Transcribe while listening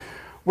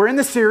We're in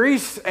the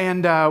series,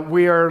 and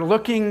we are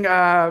looking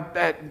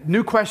at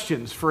new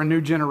questions for a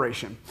new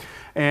generation.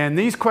 And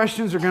these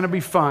questions are going to be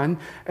fun,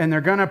 and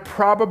they're going to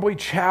probably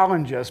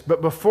challenge us.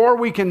 But before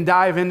we can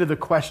dive into the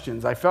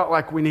questions, I felt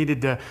like we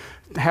needed to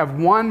have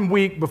 1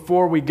 week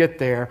before we get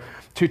there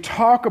to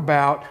talk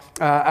about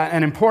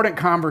an important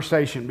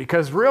conversation.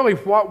 Because really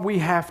what we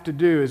have to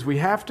do is we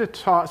have to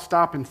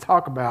stop and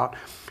talk about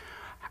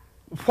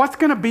what's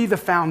going to be the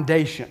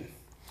foundation.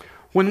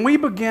 When we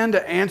begin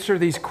to answer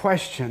these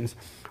questions,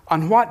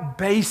 on what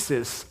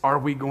basis are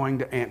we going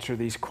to answer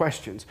these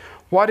questions?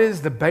 What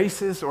is the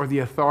basis or the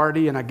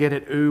authority? And I get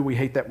it, we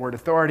hate that word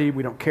authority.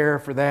 We don't care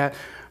for that.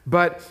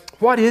 But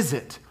what is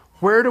it?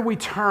 Where do we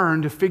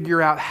turn to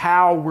figure out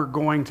how we're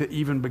going to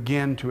even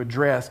begin to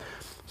address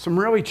some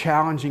really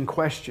challenging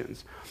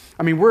questions?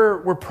 I mean,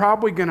 we're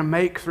probably going to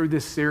make through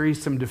this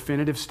series some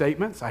definitive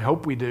statements. I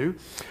hope we do.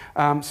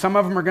 Some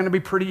of them are going to be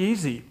pretty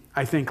easy.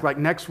 I think like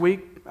next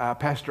week,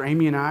 Pastor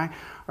Amy and I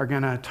are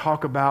going to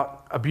talk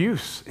about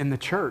abuse in the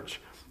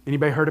church.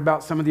 Anybody heard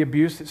about some of the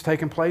abuse that's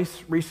taken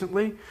place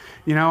recently?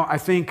 You know, I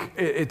think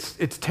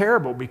it's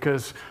terrible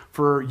because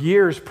for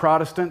years,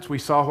 Protestants, we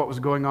saw what was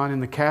going on in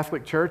the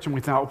Catholic Church and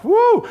we thought,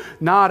 whoo,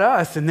 not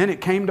us. And then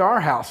it came to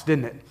our house,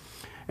 didn't it?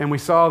 And we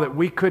saw that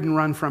we couldn't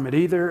run from it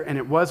either. And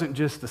it wasn't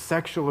just the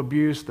sexual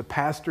abuse, the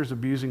pastors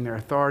abusing their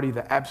authority,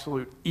 the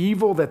absolute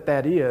evil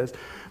that is.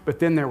 But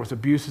then there was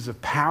abuses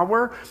of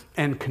power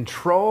and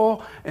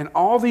control and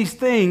all these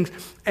things.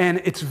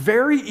 And it's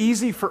very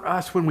easy for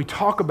us when we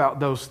talk about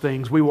those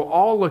things. We will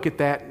all look at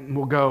that and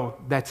we'll go,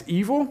 that's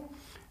evil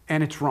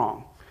and it's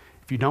wrong.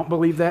 If you don't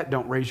believe that,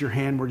 don't raise your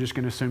hand. We're just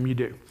going to assume you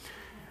do.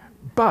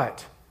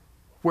 But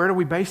where do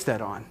we base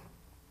that on?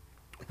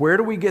 Where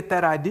do we get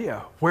that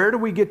idea? Where do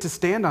we get to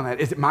stand on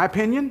that? Is it my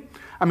opinion?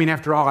 I mean,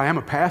 after all, I am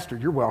a pastor.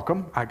 You're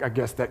welcome. I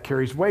guess that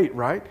carries weight,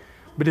 right?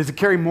 But does it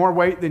carry more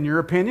weight than your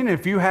opinion?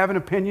 If you have an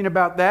opinion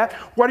about that,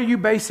 what are you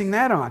basing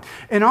that on?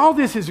 And all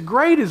this is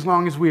great as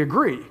long as we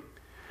agree.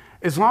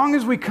 As long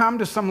as we come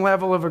to some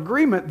level of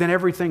agreement, then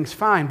everything's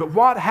fine. But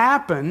what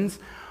happens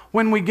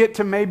when we get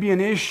to maybe an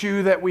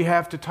issue that we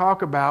have to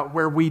talk about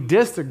where we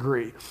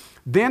disagree?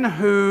 Then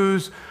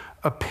whose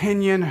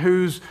opinion,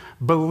 whose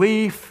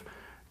belief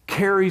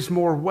carries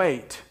more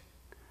weight?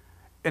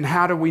 And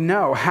how do we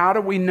know? How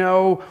do we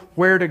know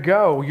where to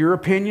go? Your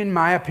opinion,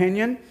 my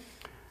opinion?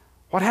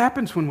 What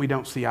happens when we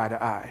don't see eye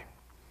to eye?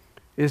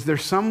 Is there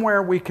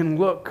somewhere we can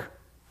look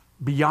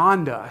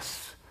beyond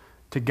us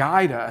to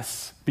guide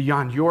us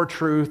beyond your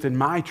truth and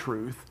my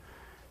truth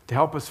to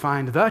help us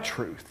find the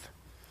truth?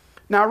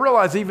 Now, I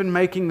realize even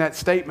making that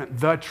statement,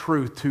 the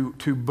truth,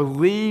 to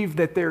believe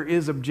that there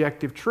is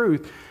objective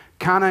truth,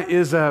 kind of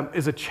is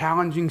a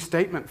challenging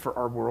statement for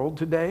our world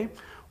today.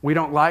 We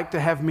don't like to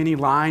have many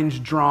lines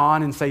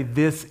drawn and say,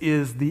 this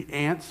is the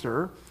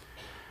answer.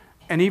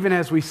 And even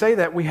as we say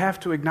that, we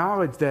have to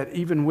acknowledge that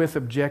even with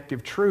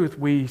objective truth,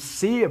 we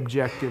see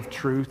objective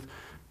truth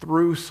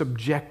through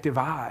subjective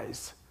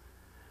eyes.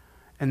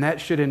 And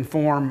that should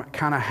inform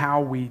kind of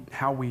how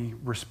we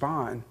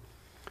respond.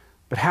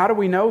 But how do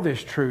we know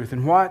this truth?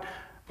 And what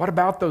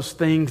about those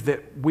things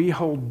that we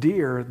hold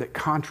dear that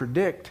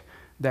contradict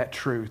that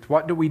truth?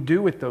 What do we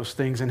do with those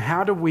things? And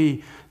how do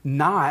we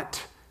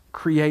not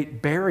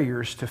create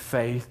barriers to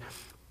faith,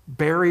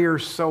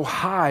 barriers so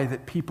high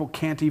that people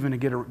can't even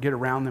get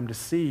around them to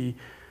see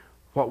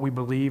what we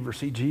believe or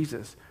see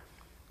Jesus?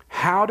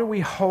 How do we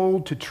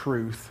hold to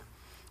truth?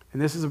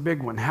 And this is a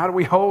big one. How do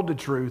we hold to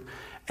truth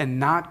and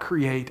not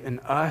create an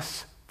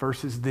us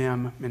versus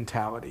them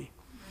mentality?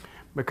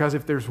 Because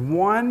if there's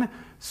one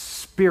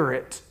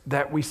spirit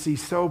that we see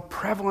so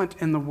prevalent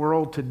in the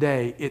world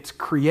today, it's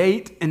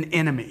create an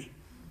enemy.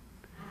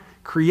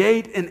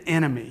 Create an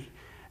enemy.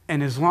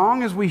 And as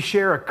long as we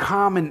share a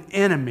common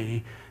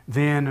enemy,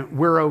 then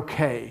we're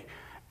okay.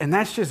 And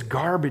that's just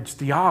garbage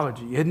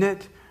theology, isn't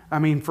it? I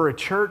mean, for a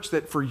church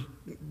that for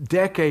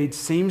decades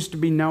seems to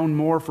be known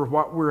more for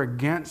what we're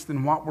against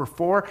than what we're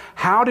for,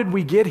 how did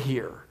we get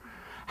here?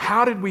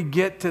 How did we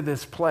get to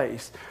this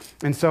place?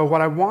 And so what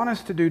I want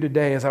us to do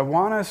today is I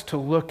want us to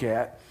look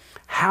at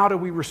how do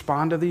we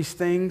respond to these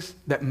things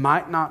that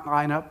might not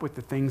line up with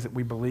the things that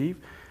we believe?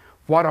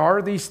 What are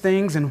these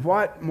things, and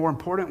what, more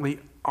importantly,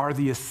 are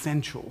the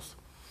essentials?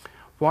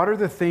 What are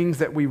the things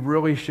that we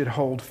really should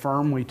hold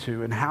firmly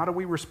to, and how do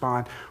we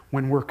respond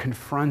when we're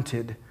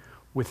confronted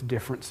with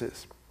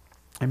differences?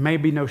 It may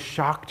be no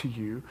shock to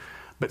you,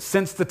 but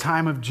since the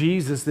time of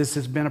Jesus, this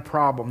has been a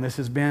problem. This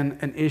has been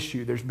an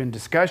issue. There's been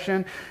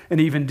discussion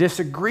and even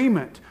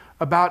disagreement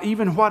about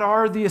even what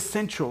are the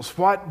essentials,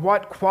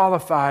 what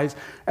qualifies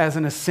as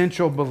an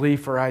essential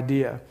belief or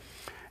idea.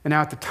 And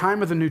now at the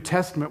time of the New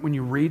Testament, when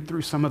you read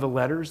through some of the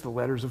letters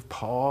of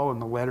Paul and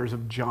the letters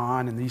of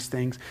John and these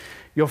things,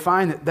 you'll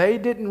find that they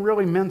didn't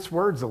really mince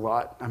words a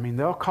lot. I mean,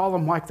 they'll call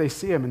them like they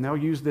see them, and they'll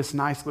use this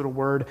nice little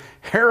word,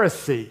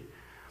 heresy.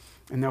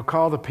 And they'll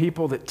call the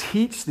people that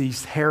teach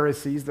these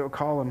heresies, they'll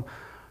call them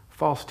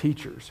false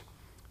teachers.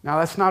 Now,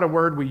 that's not a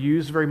word we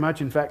use very much.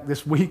 In fact,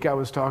 this week I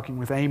was talking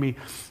with Amy,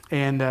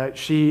 and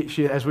she,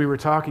 as we were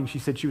talking, she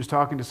said she was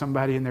talking to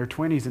somebody in their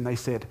 20s, and they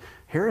said,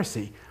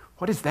 heresy,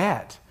 what is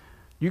that?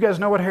 You guys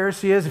know what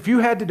heresy is? If you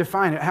had to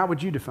define it, how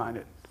would you define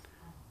it?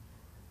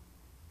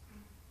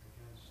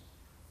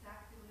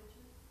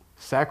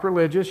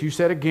 Sacrilegious. You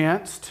said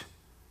against.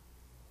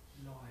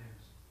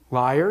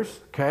 Liars.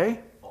 Okay.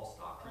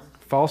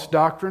 False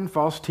doctrine,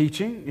 false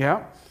teaching.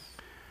 Yeah.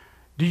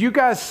 Do you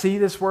guys see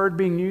this word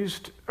being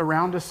used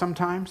around us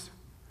sometimes?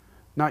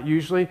 Not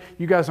usually.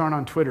 You guys aren't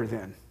on Twitter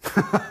then.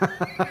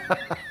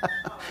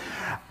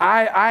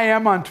 I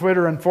am on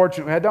Twitter,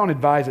 unfortunately. I don't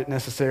advise it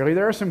necessarily.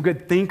 There are some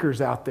good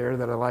thinkers out there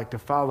that I like to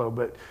follow,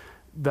 but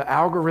the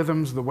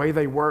algorithms, the way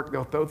they work,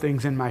 they'll throw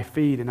things in my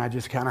feed, and I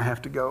just kind of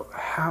have to go,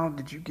 how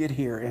did you get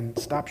here? And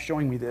stop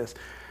showing me this.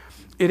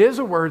 It is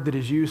a word that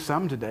is used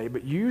some today,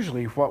 but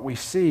usually what we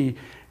see,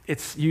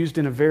 it's used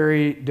in a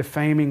very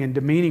defaming and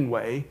demeaning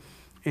way,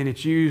 and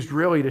it's used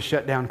really to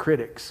shut down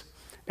critics.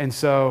 And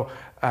so,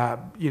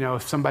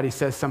 if somebody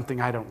says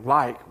something I don't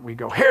like, we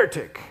go,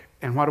 heretic.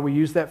 And what do we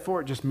use that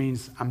for? It just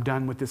means I'm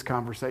done with this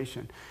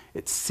conversation.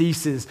 It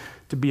ceases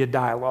to be a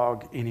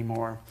dialogue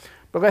anymore.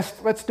 But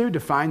let's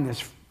define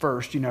this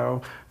first.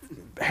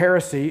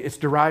 Heresy, it's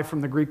derived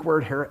from the Greek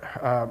word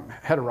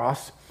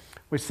heteros,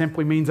 which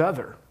simply means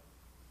other.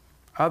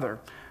 Other.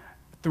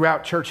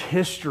 Throughout church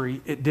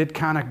history, it did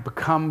kind of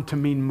become to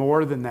mean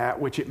more than that,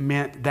 which it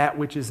meant that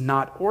which is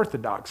not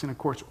orthodox. And of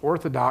course,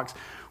 orthodox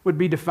would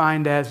be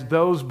defined as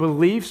those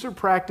beliefs or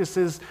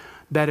practices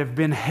that have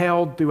been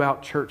held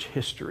throughout church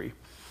history.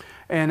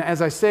 And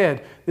as I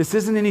said, this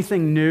isn't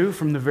anything new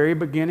from the very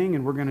beginning,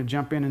 and we're going to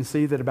jump in and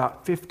see that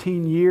about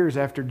 15 years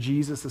after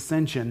Jesus'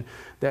 ascension,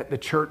 that the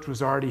church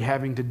was already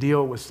having to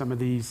deal with some of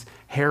these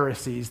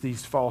heresies,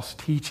 these false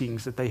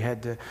teachings that they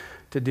had to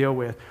deal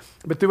with.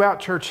 But throughout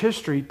church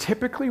history,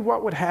 typically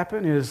what would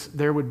happen is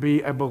there would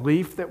be a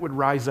belief that would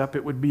rise up.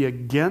 It would be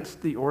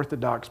against the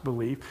orthodox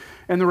belief.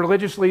 And the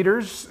religious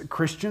leaders,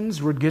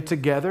 Christians, would get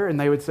together and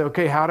they would say,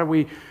 okay,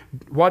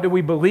 what do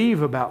we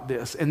believe about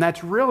this? And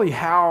that's really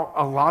how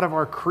a lot of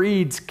our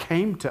creeds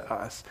came to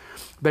us.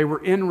 They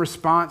were in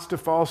response to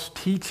false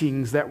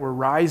teachings that were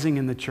rising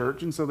in the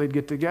church, and so they'd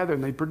get together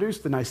and they'd produce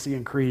the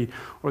Nicene Creed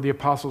or the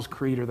Apostles'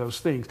 Creed or those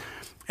things.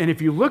 And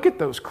if you look at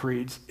those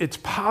creeds, it's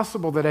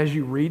possible that as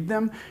you read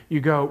them, you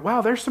go,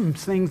 wow, there's some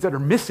things that are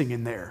missing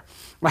in there.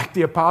 Like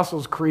the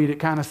Apostles' Creed, it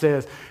kind of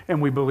says,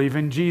 and we believe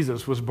in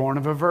Jesus, was born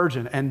of a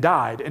virgin and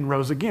died and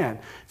rose again.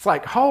 It's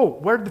like,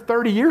 where'd the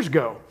 30 years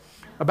go?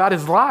 About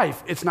his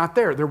life, it's not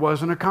there. There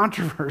wasn't a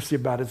controversy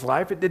about his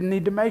life. It didn't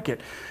need to make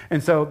it.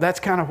 And so that's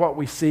kind of what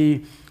we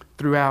see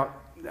throughout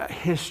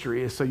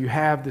history. So you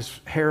have this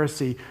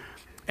heresy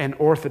and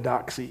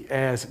orthodoxy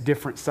as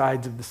different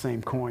sides of the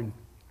same coin.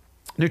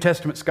 New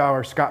Testament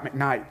scholar Scott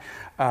McKnight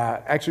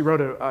actually wrote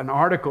an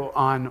article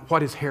on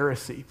what is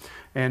heresy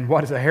and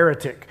what is a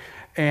heretic.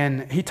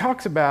 And he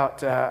talks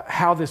about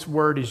how this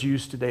word is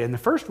used today. And the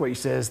first way he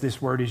says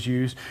this word is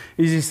used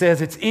is he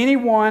says it's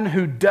anyone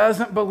who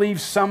doesn't believe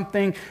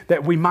something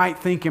that we might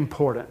think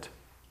important.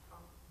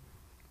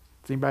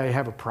 Does anybody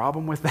have a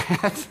problem with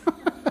that?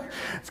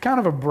 It's kind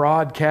of a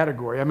broad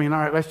category. I mean, all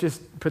right, let's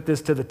just put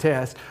this to the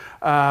test.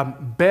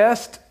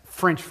 Best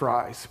French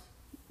fries.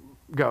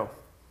 Go.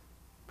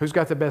 Who's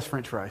got the best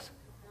French fries?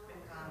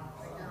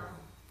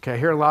 Okay,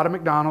 here are a lot of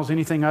McDonald's.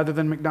 Anything other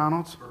than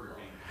McDonald's?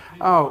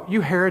 Oh,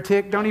 you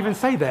heretic. Don't even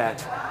say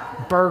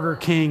that. Burger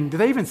King. Do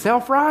they even sell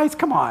fries?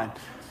 Come on.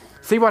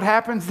 See what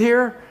happens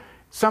here?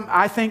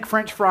 I think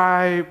French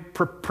fry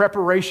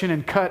preparation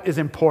and cut is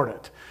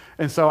important.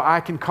 And so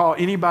I can call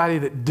anybody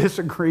that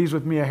disagrees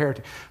with me a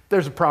heretic.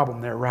 There's a problem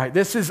there, right?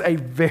 This is a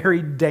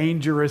very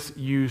dangerous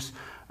use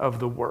of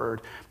the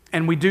word.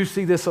 And we do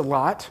see this a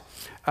lot.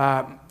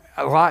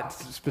 A lot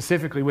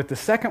specifically with the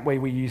second way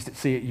we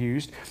see it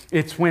used.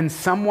 It's when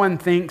someone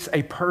thinks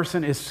a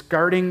person is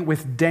skirting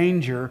with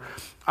danger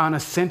on a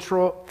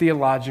central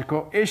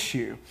theological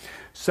issue.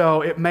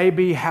 So it may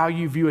be how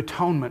you view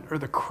atonement or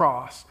the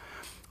cross.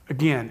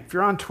 Again, if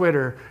you're on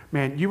Twitter,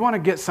 man, you want to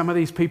get some of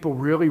these people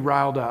really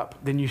riled up,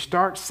 then you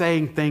start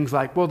saying things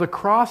like, well, the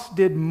cross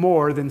did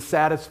more than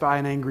satisfy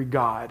an angry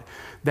God,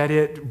 that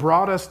it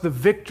brought us the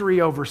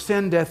victory over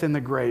sin, death, and the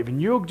grave. And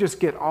you'll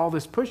just get all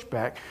this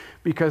pushback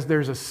because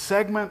there's a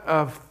segment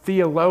of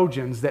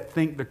theologians that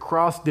think the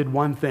cross did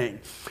one thing: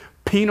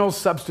 penal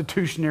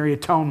substitutionary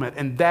atonement,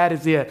 and that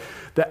is it.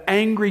 The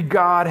angry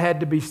God had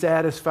to be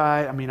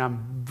satisfied. I mean,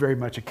 I'm very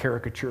much a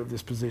caricature of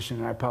this position,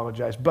 and I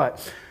apologize,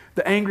 but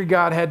the angry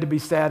God had to be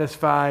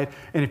satisfied,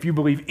 and if you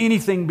believe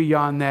anything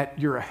beyond that,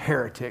 you're a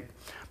heretic.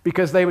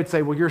 Because they would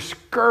say, well, you're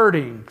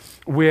skirting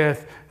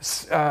with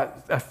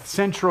a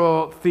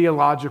central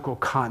theological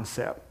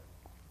concept.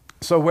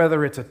 So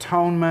whether it's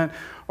atonement,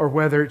 or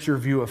whether it's your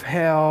view of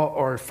hell,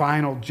 or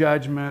final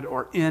judgment,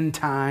 or end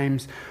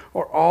times,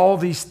 or all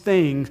these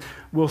things,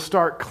 we'll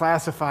start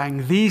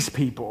classifying these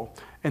people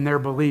and their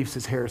beliefs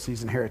as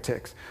heresies and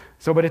heretics.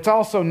 But it's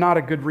also not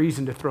a good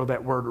reason to throw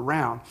that word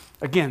around.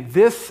 Again,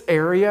 this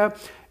area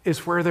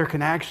is where there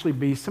can actually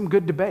be some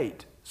good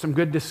debate. some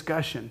good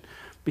discussion,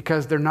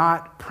 because they're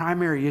not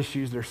primary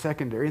issues, they're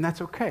secondary, and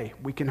that's okay.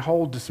 We can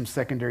hold to some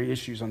secondary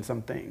issues on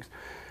some things.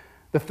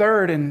 The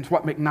third, and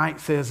what McKnight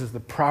says is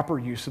the proper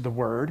use of the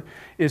word,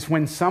 is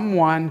when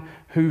someone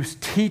whose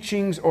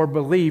teachings or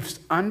beliefs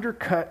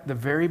undercut the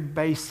very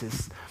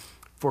basis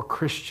for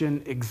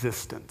Christian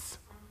existence.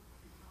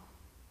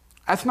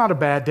 That's not a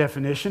bad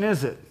definition,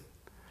 is it?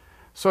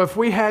 So if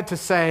we had to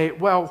say,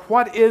 well,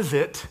 what is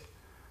it,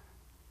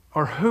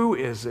 or who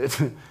is it,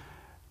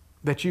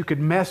 that you could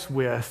mess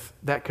with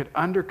that could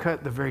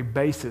undercut the very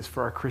basis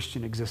for our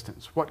Christian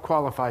existence? What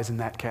qualifies in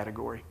that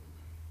category?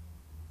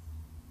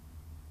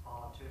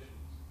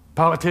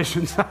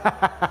 Politicians.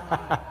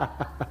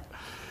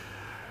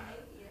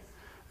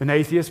 An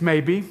atheist,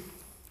 maybe.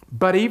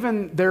 But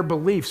even their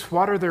beliefs,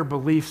 what are their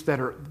beliefs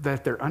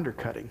that they're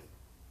undercutting?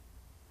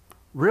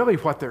 Really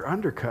what they're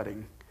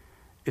undercutting,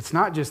 it's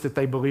not just that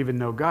they believe in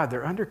no God,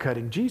 they're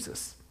undercutting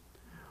Jesus.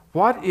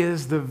 What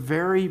is the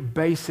very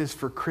basis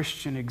for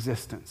Christian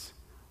existence?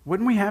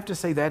 Wouldn't we have to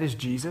say that is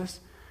Jesus?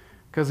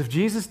 Because if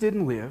Jesus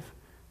didn't live,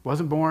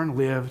 wasn't born,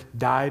 lived,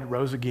 died,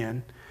 rose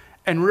again,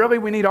 and really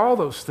we need all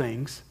those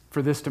things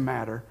for this to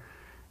matter,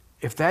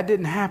 if that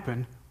didn't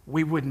happen,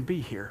 we wouldn't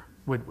be here,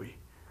 would we?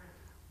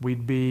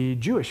 We'd be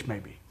Jewish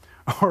maybe,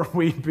 or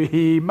we'd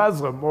be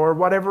Muslim, or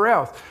whatever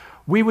else.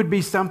 We would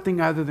be something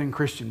other than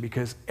Christian,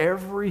 because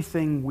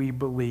everything we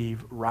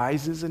believe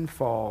rises and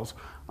falls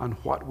on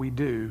what we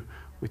do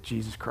with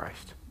Jesus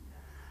Christ.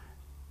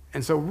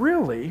 And so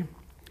really,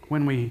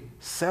 when we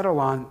settle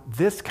on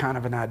this kind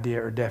of an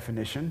idea or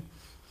definition,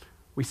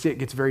 we see it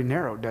gets very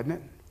narrow, doesn't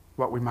it?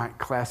 What we might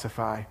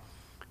classify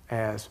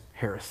as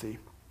heresy.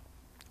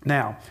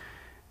 Now,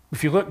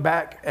 if you look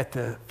back at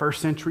the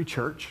first century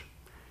church,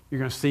 you're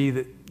going to see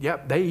that,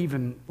 yep, they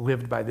even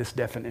lived by this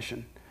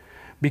definition,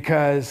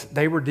 because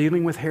they were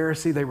dealing with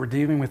heresy, they were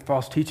dealing with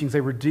false teachings,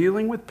 they were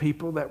dealing with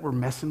people that were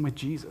messing with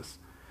Jesus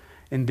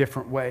in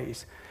different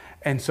ways.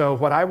 And so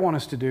what I want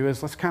us to do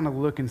is let's kind of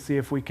look and see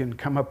if we can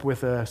come up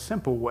with a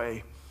simple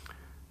way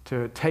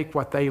to take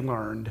what they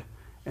learned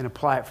and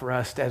apply it for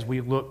us as we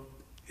look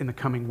in the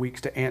coming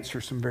weeks to answer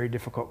some very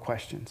difficult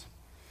questions.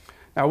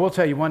 Now, I will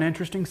tell you one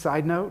interesting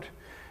side note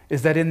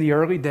is that in the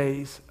early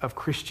days of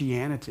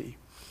Christianity,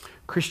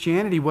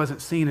 Christianity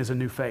wasn't seen as a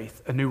new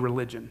faith, a new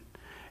religion.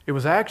 It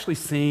was actually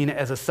seen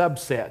as a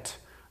subset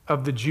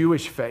of the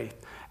Jewish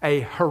faith,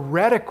 a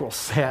heretical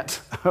set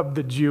of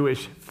the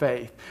Jewish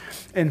faith.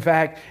 In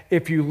fact,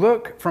 if you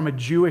look from a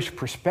Jewish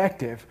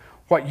perspective,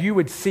 what you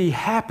would see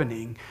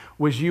happening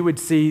was you would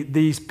see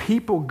these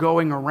people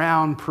going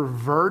around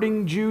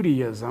perverting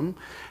Judaism,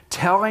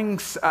 telling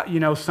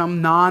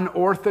some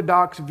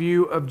non-orthodox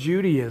view of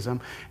Judaism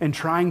and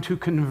trying to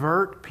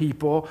convert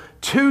people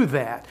to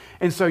that.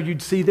 And so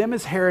you'd see them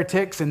as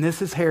heretics, and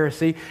this is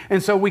heresy.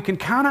 And so we can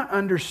kind of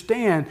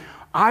understand,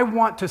 I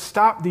want to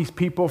stop these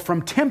people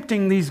from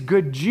tempting these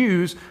good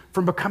Jews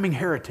from becoming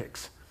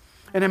heretics.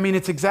 And I mean,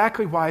 it's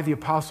exactly why the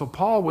Apostle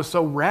Paul was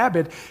so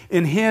rabid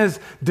in his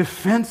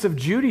defense of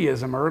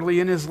Judaism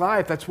early in his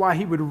life. That's why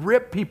he would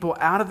rip people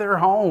out of their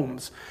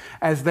homes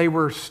as they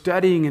were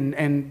studying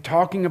and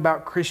talking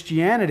about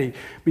Christianity,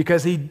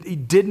 because he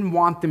didn't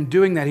want them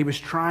doing that. He was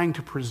trying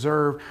to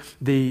preserve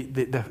the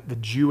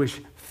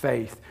Jewish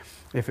faith,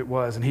 if it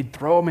was. And he'd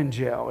throw them in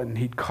jail, and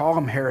he'd call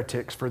them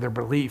heretics for their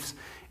beliefs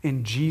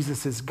in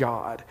Jesus as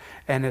God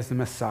and as the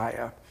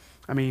Messiah.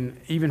 I mean,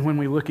 even when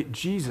we look at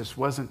Jesus,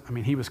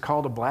 he was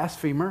called a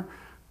blasphemer,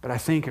 but I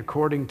think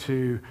according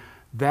to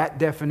that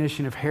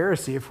definition of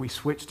heresy, if we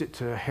switched it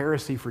to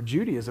heresy for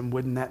Judaism,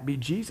 wouldn't that be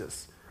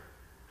Jesus?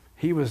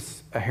 He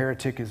was a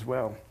heretic as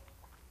well.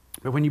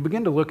 But when you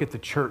begin to look at the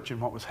church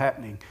and what was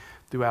happening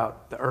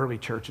throughout the early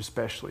church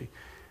especially,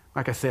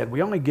 like I said,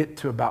 we only get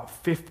to about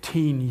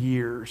 15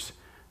 years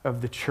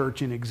of the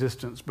church in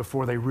existence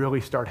before they really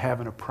start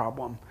having a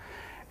problem.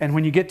 And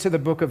when you get to the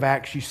book of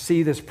Acts, you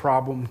see this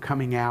problem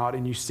coming out,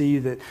 and you see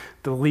that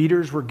the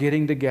leaders were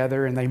getting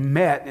together and they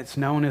met. It's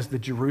known as the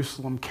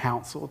Jerusalem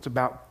Council. It's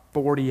about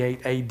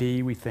 48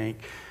 AD, we think.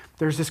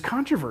 There's this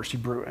controversy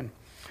brewing.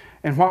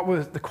 And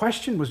the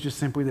question was just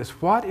simply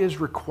this: what is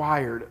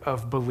required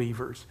of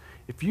believers?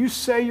 If you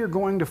say you're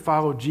going to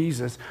follow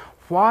Jesus,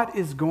 what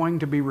is going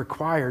to be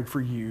required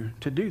for you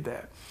to do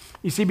that?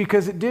 You see,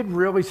 because it did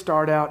really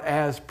start out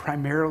as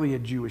primarily a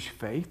Jewish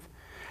faith.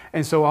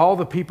 And so all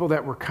the people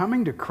that were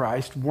coming to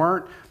Christ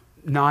weren't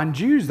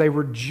non-Jews. They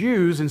were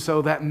Jews, and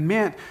so that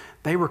meant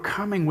they were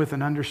coming with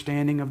an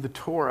understanding of the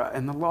Torah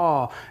and the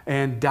law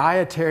and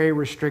dietary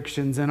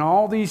restrictions and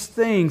all these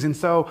things. And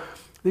so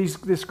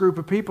this group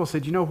of people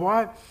said, you know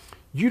what?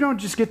 You don't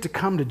just get to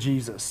come to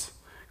Jesus.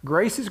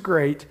 Grace is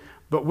great,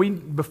 but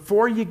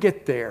before you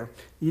get there,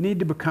 you need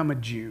to become a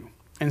Jew.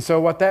 And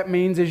so what that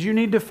means is you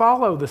need to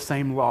follow the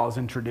same laws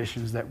and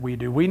traditions that we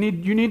do.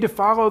 You need to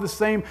follow the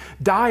same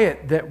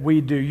diet that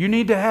we do. You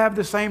need to have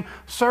the same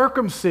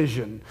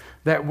circumcision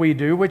that we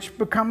do, which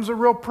becomes a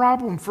real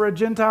problem for a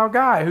Gentile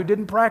guy who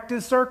didn't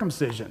practice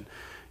circumcision.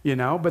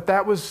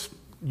 But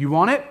you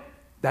want it?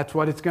 That's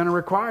what it's going to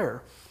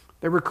require.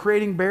 They were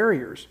creating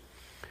barriers.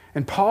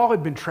 And Paul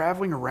had been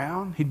traveling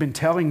around. He'd been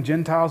telling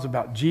Gentiles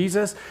about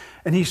Jesus,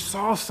 and he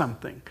saw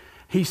something.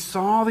 He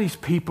saw these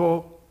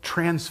people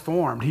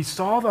transformed. He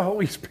saw the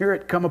Holy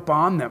Spirit come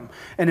upon them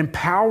and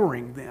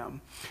empowering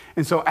them.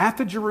 And so at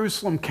the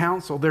Jerusalem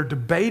Council, they're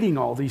debating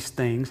all these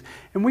things,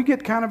 and we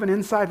get kind of an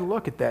inside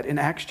look at that. In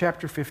Acts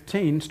chapter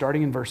 15,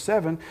 starting in verse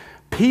 7,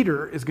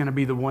 Peter is going to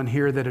be the one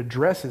here that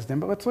addresses them,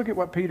 but let's look at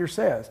what Peter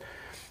says.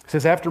 It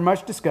says, after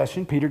much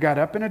discussion, Peter got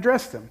up and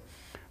addressed them.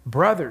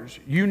 Brothers,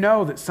 you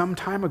know that some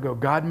time ago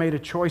God made a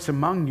choice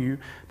among you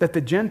that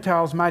the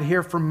Gentiles might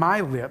hear from my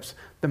lips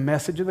the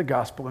message of the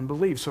gospel and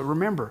believe. So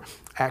remember,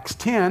 Acts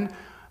 10,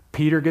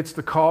 Peter gets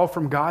the call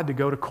from God to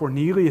go to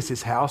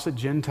Cornelius' house, a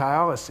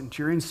Gentile, a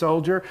centurion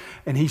soldier,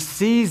 and he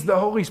sees the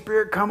Holy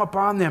Spirit come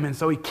upon them, and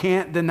so he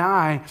can't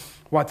deny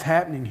what's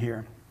happening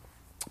here.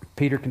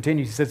 Peter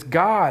continues, he says,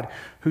 God,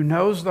 who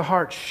knows the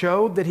heart,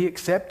 showed that he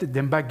accepted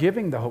them by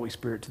giving the Holy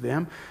Spirit to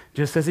them,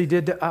 just as he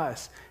did to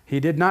us. He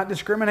did not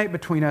discriminate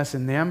between us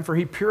and them, for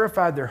he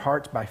purified their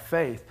hearts by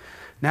faith.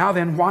 Now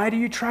then, why do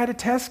you try to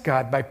test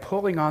God by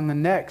putting on the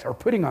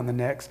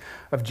necks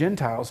of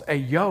Gentiles a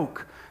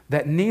yoke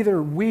that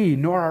neither we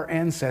nor our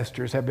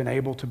ancestors have been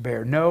able to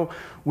bear? No,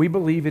 we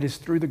believe it is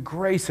through the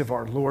grace of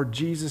our Lord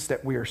Jesus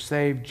that we are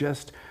saved,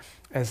 just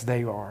as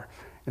they are.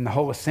 And the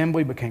whole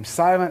assembly became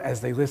silent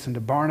as they listened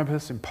to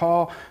Barnabas and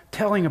Paul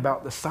telling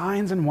about the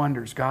signs and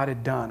wonders God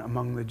had done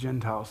among the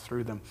Gentiles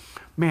through them.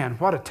 Man,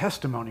 what a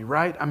testimony,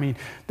 right? I mean,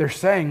 they're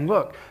saying,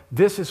 look,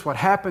 this is what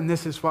happened,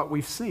 this is what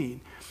we've seen.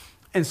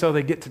 And so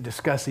they get to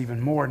discuss even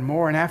more and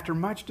more. And after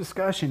much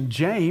discussion,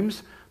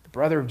 James, the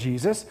brother of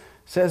Jesus,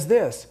 says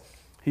this.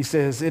 He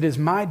says, it is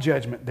my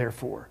judgment,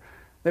 therefore,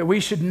 that we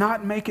should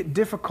not make it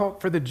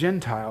difficult for the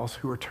Gentiles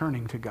who are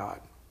turning to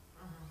God.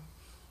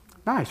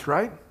 Nice,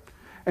 right?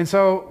 And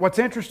so what's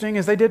interesting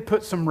is they did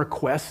put some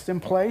requests in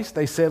place.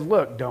 They said,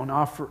 look,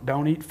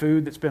 don't eat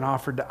food that's been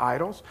offered to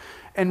idols.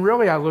 And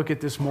really, I look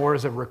at this more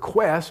as a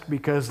request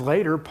because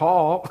later,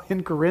 Paul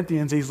in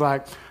Corinthians, he's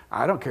like,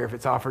 I don't care if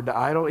it's offered to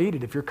idol, eat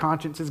it. If your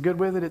conscience is good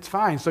with it, it's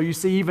fine. So you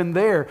see, even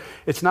there,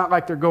 it's not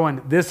like they're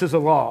going, this is a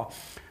law.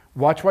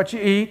 Watch what you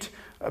eat,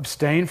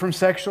 abstain from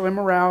sexual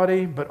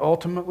immorality. But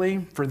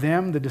ultimately, for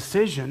them, the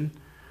decision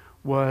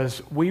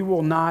was, we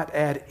will not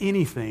add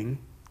anything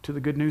to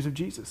the good news of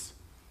Jesus.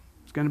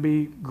 It's going to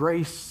be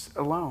grace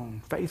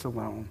alone, faith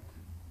alone.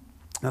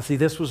 Now see,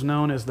 this was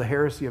known as the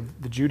heresy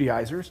of the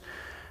Judaizers,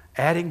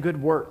 adding good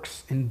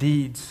works and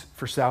deeds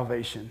for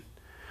salvation.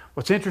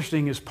 What's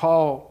interesting is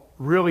Paul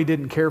really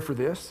didn't care for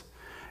this.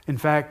 In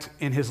fact,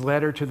 in his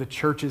letter to the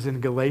churches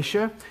in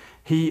Galatia,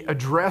 he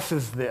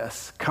addresses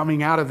this.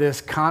 Coming out of this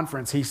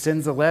conference, he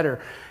sends a letter.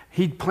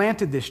 He'd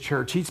planted this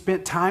church. He'd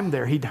spent time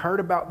there. He'd heard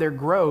about their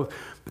growth.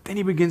 But then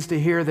he begins to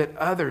hear that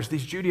others,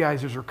 these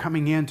Judaizers, are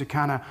coming in to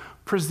kind of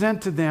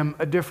present to them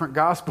a different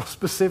gospel,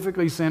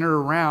 specifically centered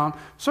around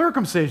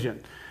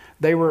circumcision.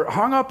 They were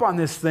hung up on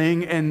this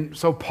thing, and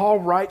so Paul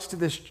writes to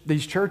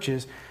these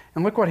churches,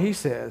 and look what he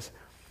says.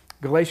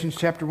 Galatians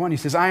chapter 1, he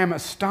says, I am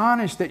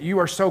astonished that you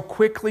are so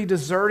quickly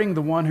deserting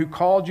the one who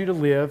called you to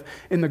live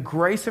in the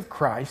grace of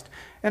Christ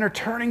and are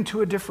turning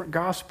to a different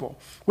gospel,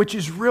 which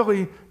is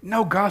really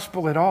no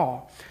gospel at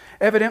all.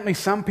 Evidently,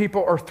 some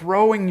people are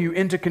throwing you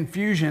into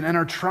confusion and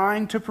are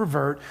trying to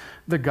pervert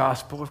the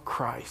gospel of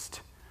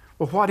Christ.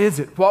 Well, what is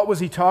it? What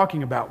was he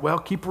talking about? Well,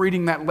 keep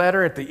reading that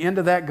letter. At the end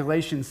of that,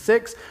 Galatians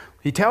 6,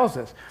 he tells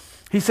us.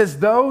 He says,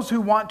 those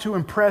who want to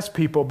impress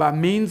people by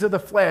means of the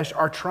flesh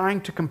are trying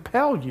to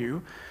compel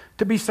you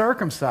to be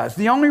circumcised.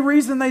 The only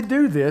reason they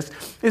do this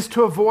is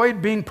to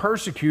avoid being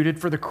persecuted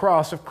for the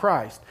cross of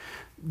Christ.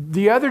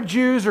 The other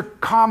Jews are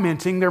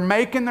commenting, they're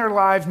making their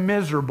lives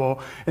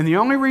miserable, and the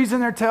only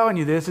reason they're telling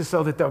you this is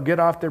so that they'll get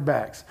off their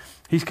backs.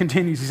 He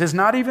continues, he says,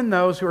 not even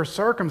those who are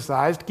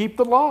circumcised keep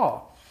the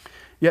law.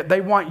 Yet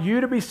they want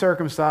you to be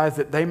circumcised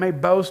that they may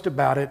boast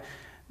about it,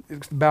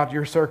 about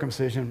your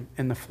circumcision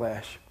in the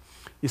flesh.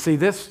 You see,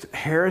 this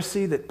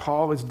heresy that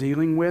Paul is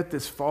dealing with,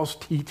 this false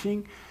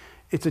teaching,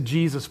 it's a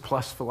Jesus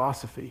plus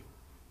philosophy.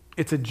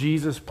 It's a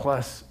Jesus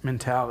plus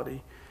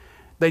mentality.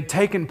 They'd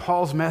taken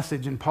Paul's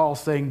message and Paul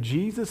saying,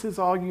 Jesus is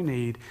all you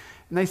need.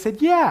 And they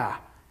said, yeah,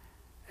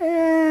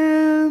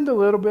 and a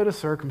little bit of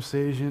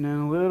circumcision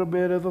and a little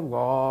bit of the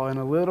law and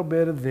a little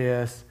bit of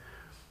this.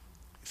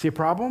 See a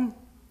problem?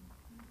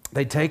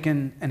 They'd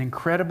taken an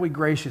incredibly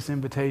gracious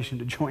invitation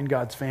to join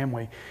God's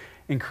family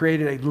and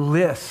created a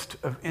list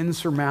of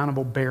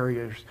insurmountable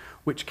barriers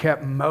which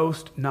kept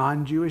most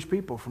non-Jewish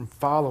people from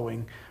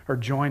following or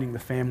joining the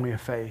family of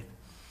faith.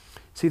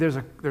 See, there's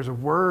a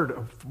word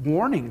of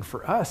warning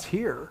for us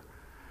here,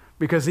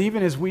 because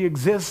even as we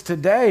exist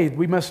today,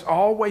 we must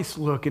always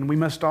look and we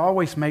must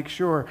always make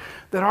sure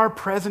that our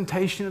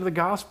presentation of the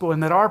gospel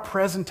and that our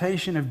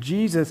presentation of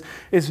Jesus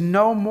is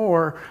no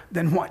more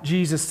than what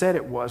Jesus said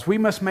it was. We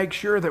must make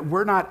sure that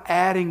we're not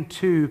adding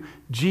to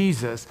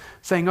Jesus,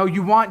 saying, oh,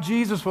 you want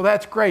Jesus? Well,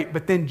 that's great,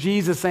 but then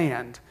Jesus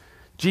and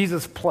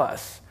Jesus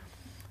plus.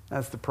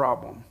 That's the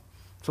problem.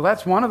 So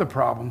that's one of the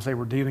problems they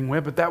were dealing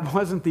with, but that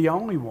wasn't the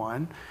only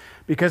one.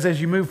 Because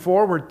as you move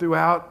forward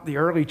throughout the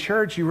early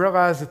church, you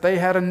realize that they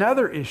had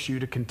another issue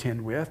to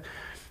contend with.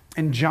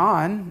 And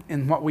John,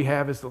 in what we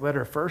have is the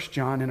letter of 1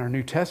 John in our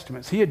New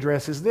Testaments, he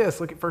addresses this.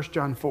 Look at 1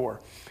 John 4.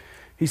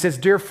 He says,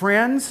 "Dear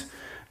friends,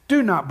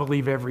 do not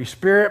believe every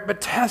spirit,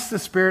 but test the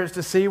spirits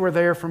to see where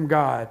they are from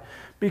God,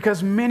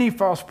 because many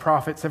false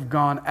prophets have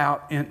gone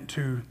out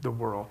into the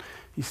world."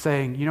 He's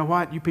saying, you know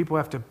what? You people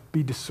have to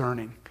be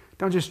discerning.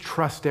 Don't just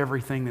trust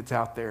everything that's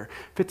out there.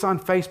 If it's on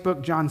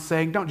Facebook, John's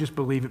saying, don't just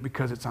believe it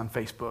because it's on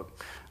Facebook.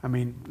 I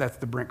mean, that's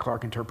the Brent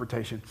Clark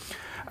interpretation.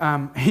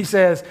 He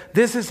says,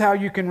 this is how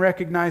you can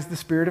recognize the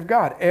Spirit of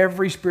God.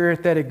 Every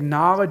spirit that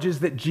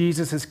acknowledges that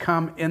Jesus has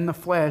come in the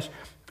flesh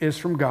is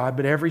from God,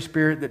 but every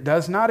spirit that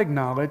does not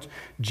acknowledge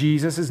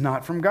Jesus is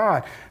not from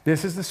God.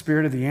 This is the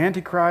spirit of the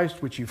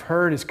Antichrist, which you've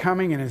heard is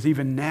coming and is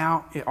even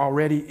now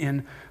already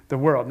in the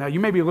world. Now, you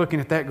may be looking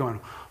at that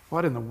going,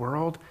 what in the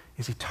world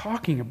is he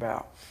talking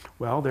about?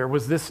 Well, there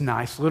was this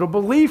nice little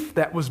belief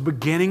that was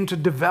beginning to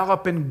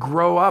develop and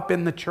grow up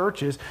in the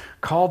churches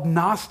called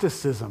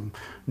Gnosticism.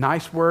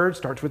 Nice word,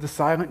 starts with a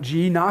silent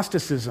G,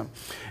 Gnosticism.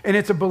 And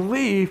it's a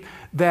belief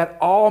that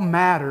all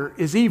matter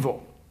is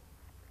evil.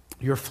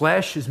 Your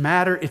flesh is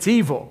matter, it's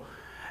evil.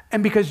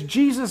 And because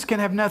Jesus can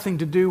have nothing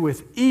to do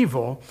with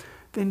evil,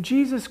 then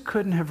Jesus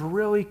couldn't have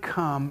really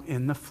come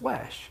in the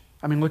flesh.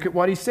 I mean, look at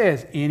what he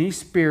says. Any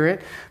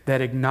spirit that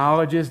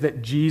acknowledges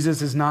that Jesus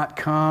has not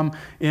come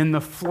in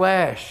the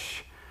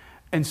flesh.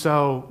 And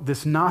so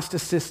this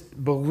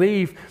Gnosticist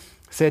belief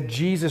said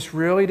Jesus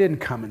really didn't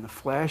come in the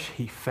flesh.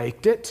 He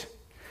faked it.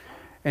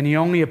 And he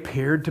only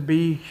appeared to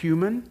be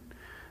human.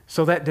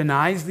 So that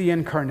denies the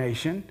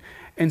incarnation.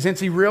 And since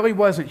he really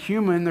wasn't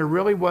human, there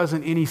really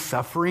wasn't any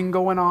suffering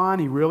going on.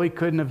 He really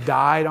couldn't have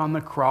died on the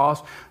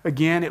cross.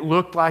 Again, it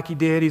looked like he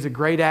did. He's a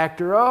great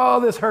actor. Oh,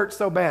 this hurts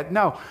so bad.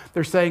 No,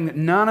 they're saying that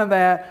none of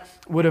that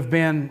would have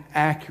been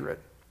accurate.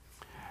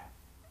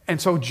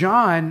 And so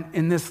John,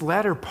 in this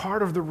letter,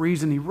 part of the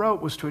reason he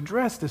wrote was to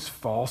address this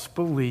false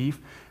belief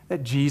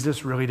that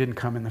Jesus really didn't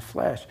come in the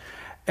flesh.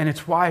 And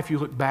it's why if you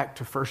look back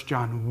to 1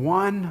 John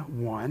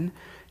 1:1,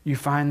 you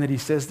find that he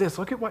says this.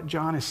 Look at what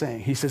John is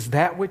saying. He says,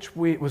 that which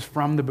was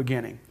from the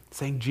beginning,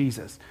 saying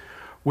Jesus,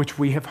 which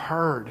we have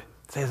heard,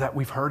 says that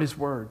we've heard his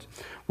words,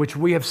 which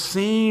we have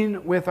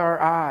seen with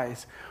our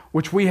eyes,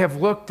 which we have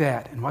looked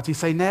at. And what's he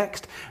say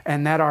next?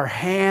 And that our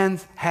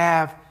hands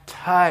have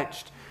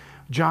touched.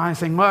 John is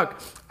saying, look,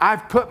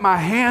 I've put my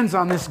hands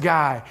on this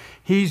guy.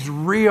 He's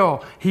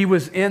real. He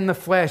was in the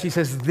flesh. He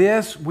says,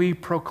 this we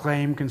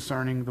proclaim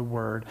concerning the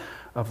word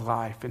of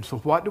life. And so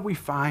what do we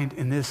find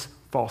in this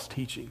false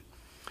teaching?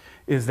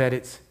 Is that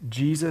it's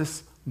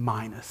Jesus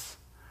minus.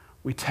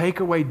 We take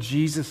away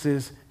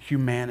Jesus's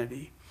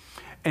humanity.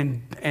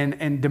 And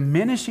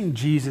diminishing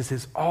Jesus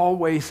is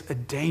always a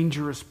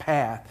dangerous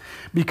path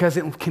because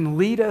it can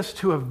lead us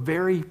to a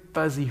very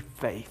fuzzy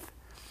faith.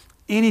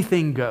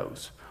 Anything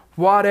goes.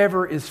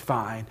 Whatever is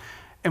fine.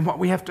 And what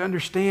we have to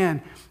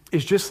understand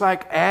is just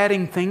like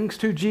adding things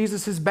to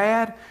Jesus is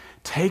bad,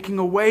 taking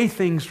away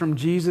things from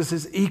Jesus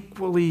is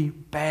equally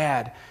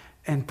bad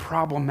and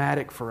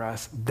problematic for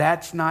us.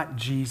 That's not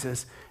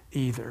Jesus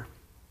either.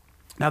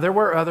 Now, there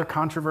were other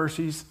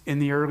controversies in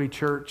the early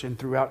church and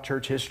throughout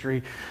church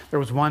history. There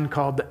was one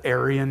called the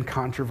Arian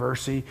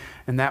controversy,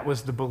 and that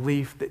was the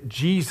belief that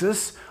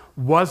Jesus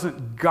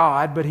wasn't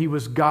God, but he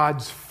was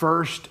God's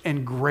first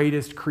and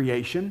greatest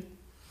creation.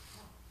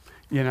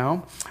 You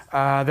know,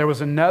 there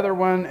was another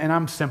one, and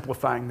I'm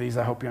simplifying these,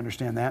 I hope you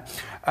understand that.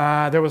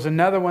 There was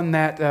another one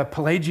that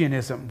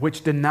Pelagianism,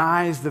 which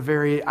denies the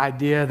very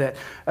idea that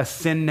a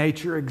sin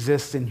nature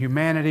exists in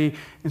humanity.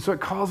 And so it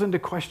calls into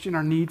question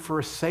our need for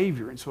a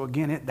Savior. And so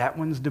again, that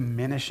one's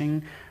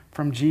diminishing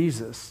from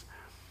Jesus.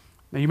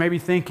 Now you may be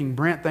thinking,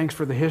 Brent, thanks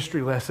for the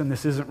history lesson.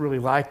 This isn't really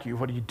like you.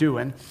 What are you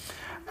doing?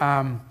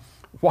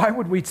 Why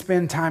would we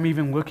spend time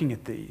even looking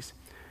at these?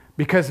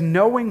 Because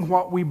knowing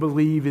what we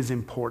believe is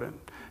important.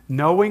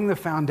 Knowing the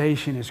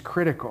foundation is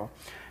critical,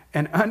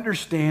 and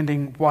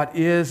understanding what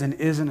is and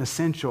isn't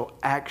essential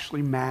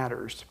actually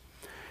matters.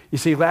 You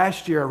see,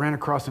 last year I ran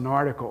across an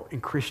article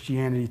in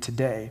Christianity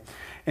Today,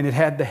 and it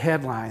had the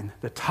headline,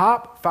 "The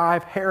Top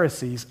 5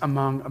 Heresies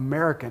Among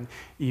American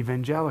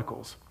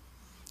Evangelicals."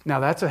 Now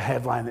that's a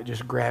headline that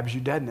just grabs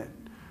you, doesn't it?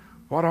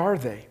 What are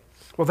they?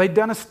 Well, they'd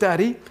done a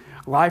study.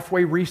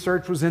 Lifeway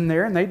Research was in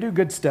there, and they do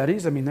good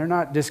studies. I mean, they're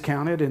not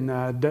discounted in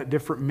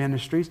different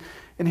ministries.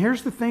 And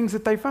here's the things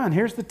that they find.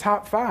 Here's the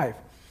top 5.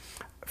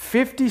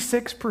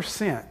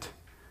 56%,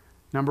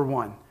 number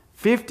one,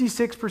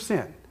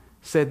 56%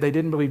 said they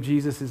didn't believe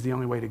Jesus is the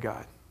only way to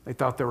God. They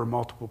thought there were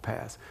multiple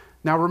paths.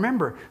 Now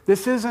remember,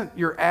 this isn't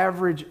your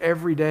average,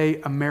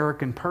 everyday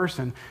American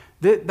person.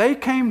 They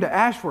came to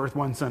Ashworth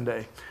one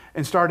Sunday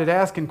and started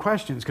asking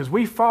questions because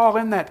we fall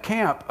in that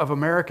camp of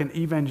American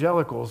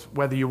evangelicals,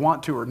 whether you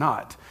want to or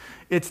not.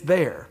 It's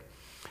there.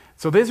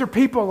 So these are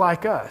people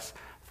like us.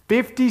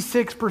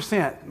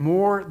 56%,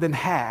 more than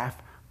half,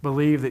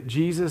 believe that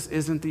Jesus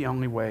isn't the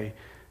only way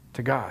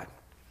to God.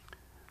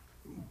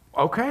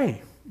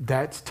 Okay,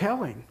 That's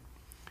telling.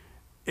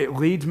 It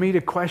leads me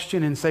to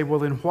question and say, well,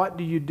 then what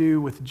do you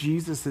do with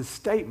Jesus'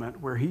 statement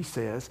where he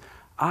says,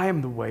 I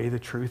am the way, the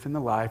truth, and the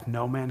life.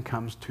 No man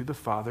comes to the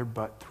Father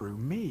but through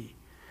me.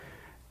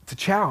 It's a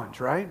challenge,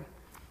 right?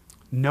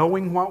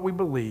 Knowing what we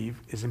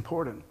believe is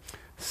important.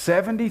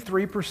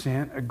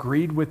 73%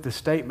 agreed with the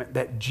statement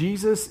that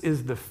Jesus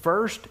is the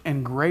first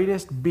and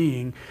greatest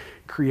being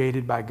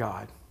created by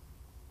God.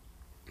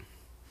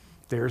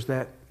 There's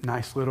that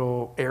nice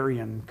little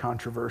Arian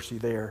controversy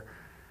there.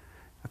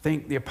 I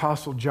think the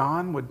Apostle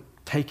John would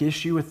take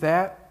issue with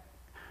that.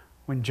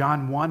 When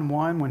John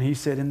 1:1, when he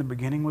said, in the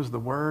beginning was the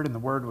Word, and the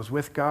Word was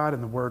with God,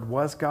 and the Word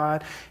was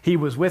God. He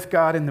was with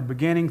God in the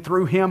beginning.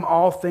 Through him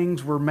all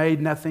things were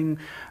made. Nothing,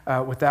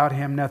 without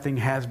him, nothing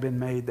has been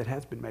made that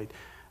has been made.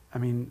 I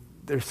mean,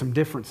 there's some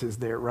differences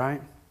there,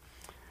 right?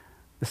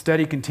 The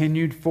study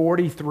continued.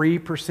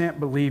 43%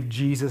 believe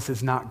Jesus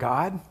is not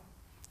God.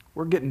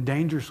 We're getting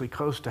dangerously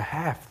close to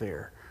half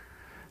there.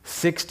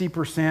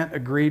 60%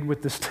 agreed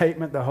with the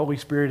statement the Holy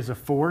Spirit is a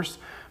force,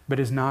 but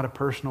is not a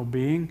personal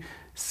being.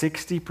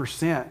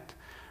 60%.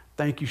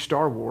 Thank you,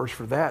 Star Wars,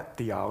 for that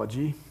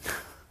theology.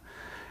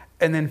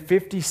 And then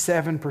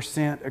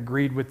 57%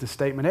 agreed with the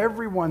statement,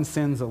 everyone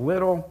sins a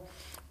little,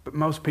 but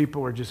most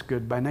people are just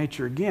good by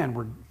nature. Again,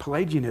 we're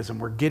Pelagianism.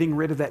 We're getting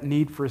rid of that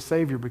need for a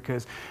Savior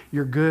because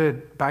you're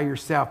good by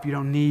yourself. You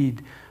don't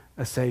need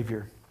a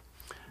Savior.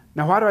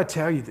 Now, why do I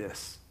tell you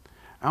this?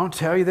 I don't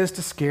tell you this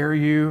to scare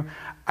you.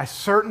 I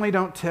certainly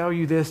don't tell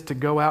you this to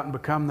go out and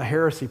become the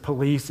heresy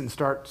police and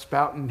start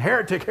spouting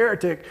heretic,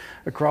 heretic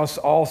across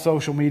all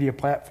social media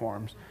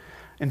platforms.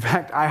 In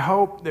fact, I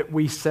hope that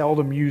we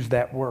seldom use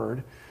that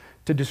word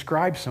to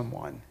describe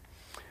someone.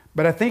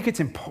 But I think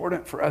it's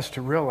important for us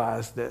to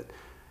realize that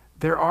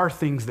there are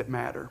things that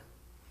matter.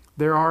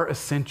 There are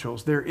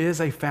essentials. There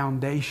is a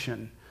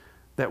foundation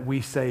that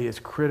we say is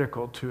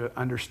critical to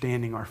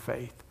understanding our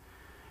faith.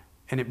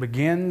 And it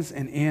begins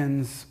and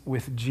ends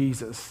with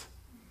Jesus.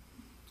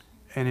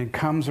 And it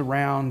comes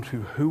around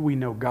to who we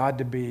know God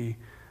to be,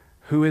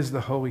 who is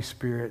the Holy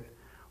Spirit,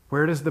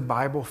 where does the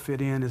Bible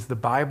fit in, is the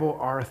Bible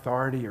our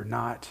authority or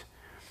not,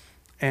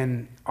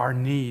 and our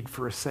need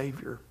for a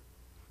Savior.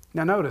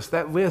 Now notice,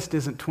 that list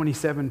isn't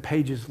 27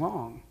 pages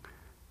long.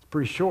 It's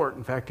pretty short.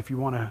 In fact, if you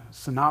want a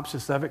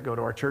synopsis of it, go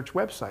to our church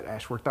website,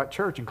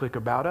 ashworth.church, and click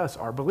About Us,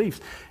 Our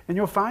Beliefs, and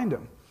you'll find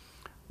them.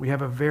 We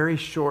have a very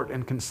short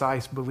and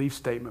concise belief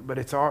statement,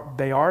 but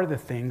they are the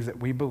things that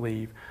we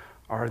believe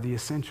are the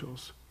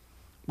essentials.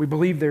 We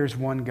believe there is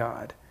one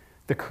God,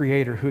 the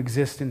Creator, who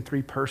exists in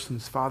three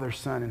persons, Father,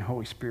 Son, and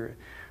Holy Spirit,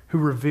 who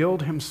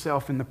revealed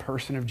himself in the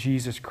person of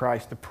Jesus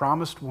Christ, the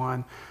promised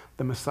one,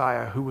 the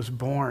Messiah, who was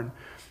born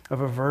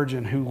of a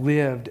virgin, who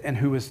lived and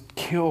who was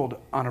killed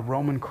on a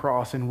Roman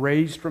cross and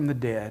raised from the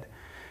dead.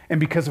 And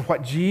because of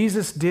what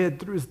Jesus did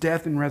through his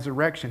death and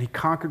resurrection, he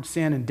conquered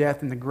sin and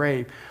death in the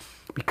grave.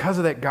 Because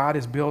of that, God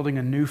is building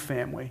a new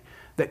family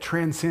that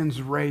transcends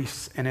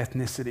race and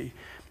ethnicity.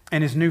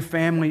 And his new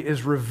family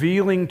is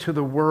revealing to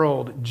the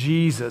world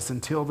Jesus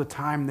until the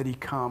time that he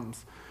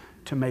comes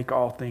to make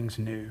all things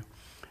new.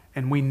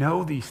 And we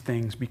know these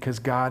things because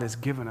God has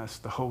given us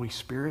the Holy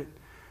Spirit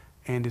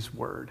and his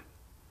Word.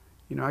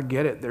 You know, I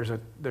get it. There's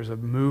a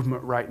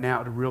movement right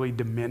now to really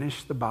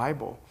diminish the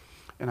Bible.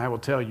 And I will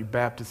tell you,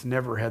 Baptists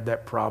never had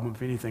that problem.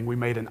 If anything, we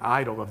made an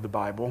idol of the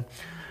Bible,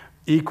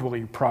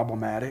 equally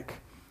problematic.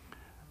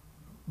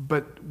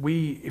 But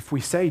if we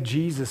say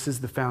Jesus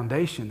is the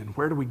foundation, then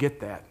where do we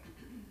get that?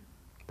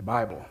 The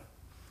Bible.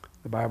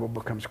 The Bible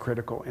becomes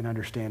critical in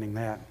understanding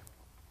that.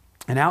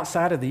 And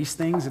outside of these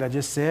things that I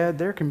just said,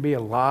 there can be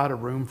a lot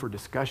of room for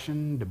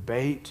discussion,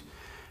 debate,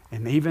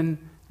 and even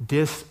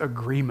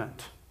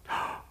disagreement.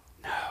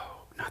 No,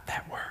 not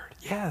that word.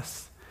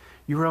 Yes.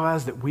 You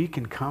realize that we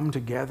can come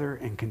together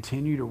and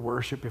continue to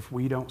worship if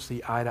we don't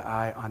see eye to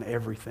eye on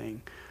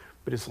everything,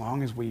 but as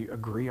long as we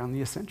agree on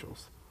the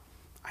essentials.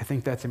 I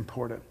think that's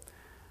important.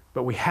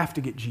 But we have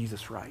to get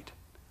Jesus right.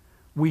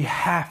 We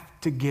have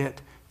to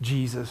get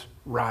Jesus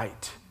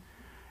right.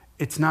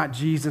 It's not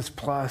Jesus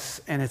plus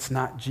and it's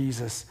not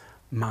Jesus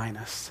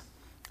minus.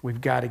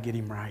 We've got to get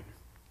him right.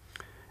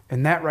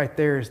 And that right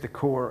there is the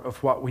core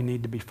of what we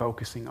need to be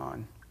focusing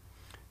on.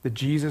 The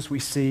Jesus we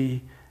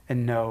see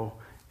and know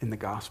in the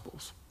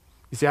Gospels.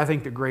 You see, I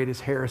think the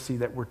greatest heresy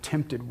that we're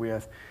tempted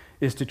with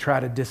is to try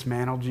to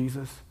dismantle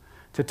Jesus,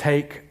 to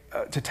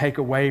take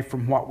away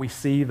from what we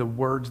see, the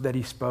words that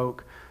he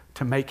spoke,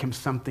 to make him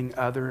something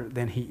other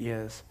than he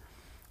is,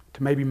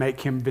 to maybe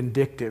make him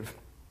vindictive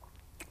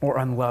or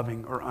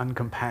unloving or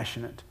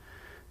uncompassionate,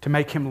 to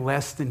make him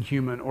less than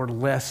human or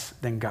less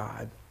than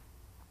God,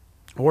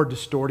 or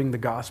distorting the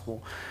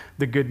gospel,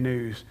 the good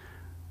news,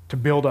 to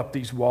build up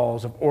these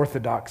walls of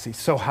orthodoxy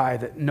so high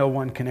that no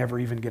one can ever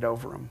even get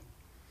over them.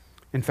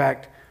 In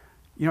fact,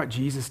 you know what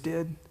Jesus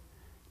did?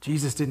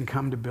 Jesus didn't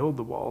come to build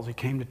the walls. He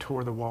came to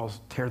tear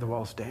the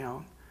walls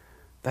down.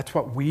 That's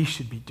what we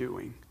should be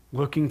doing,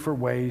 looking for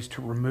ways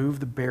to remove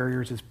the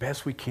barriers as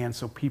best we can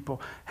so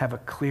people have a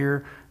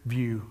clear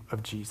view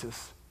of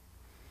Jesus.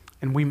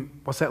 And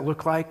what's that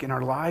look like in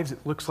our lives? It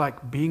looks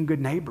like being good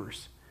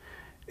neighbors.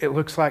 It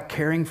looks like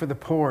caring for the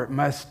poor. It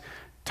must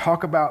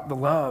talk about the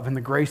love and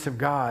the grace of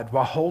God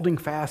while holding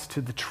fast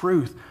to the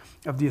truth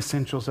of the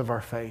essentials of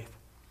our faith.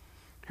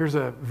 Here's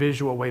a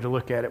visual way to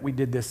look at it. We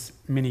did this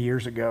many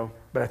years ago,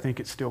 but I think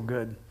it's still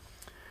good.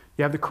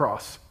 You have the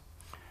cross.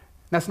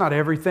 That's not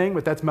everything,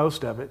 but that's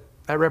most of it.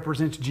 That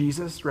represents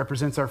Jesus,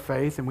 represents our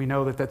faith, and we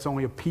know that that's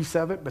only a piece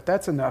of it, but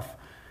that's enough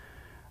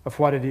of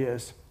what it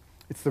is.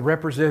 It's the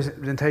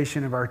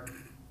representation of our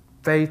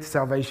faith,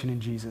 salvation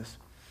in Jesus.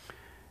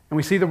 And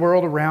we see the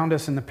world around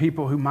us and the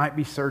people who might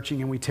be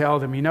searching, and we tell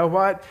them, you know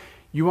what?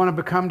 You want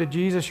to become to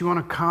Jesus, you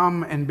want to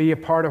come and be a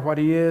part of what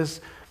he is,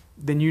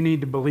 then you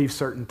need to believe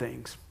certain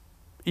things,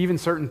 even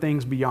certain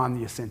things beyond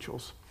the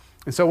essentials.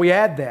 And so we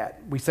add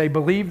that. We say,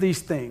 believe these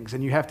things,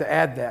 and you have to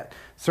add that,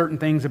 certain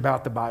things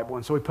about the Bible.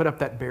 And so we put up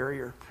that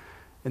barrier,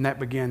 and that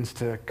begins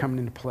to come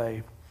into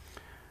play.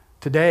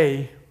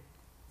 Today,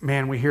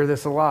 man, we hear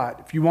this a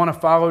lot. If you want to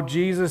follow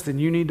Jesus, then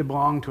you need to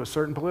belong to a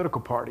certain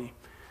political party,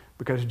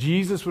 because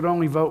Jesus would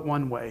only vote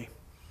one way.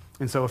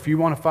 And so if you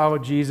want to follow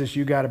Jesus,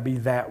 you got to be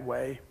that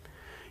way.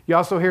 You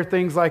also hear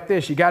things like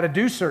this. You got to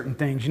do certain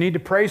things. You need to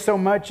pray so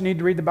much. You need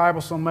to read the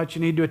Bible so much.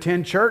 You need to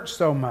attend church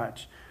so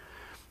much.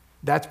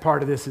 That's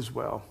part of this as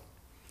well.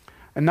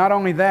 And not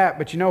only that,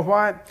 but you know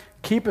what?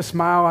 Keep a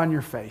smile on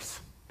your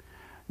face.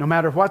 No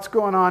matter what's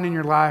going on in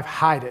your life,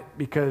 hide it,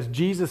 because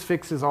Jesus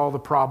fixes all the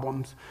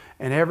problems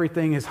and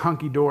everything is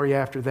hunky-dory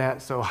after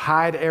that. So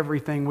hide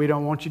everything. We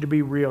don't want you to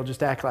be real.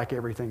 Just act like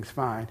everything's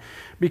fine.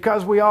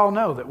 Because we all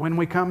know that when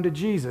we come to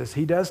Jesus,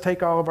 he does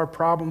take all of our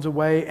problems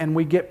away and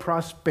we get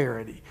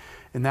prosperity.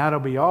 And that'll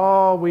be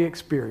all we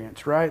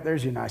experience, right?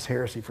 There's your nice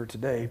heresy for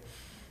today.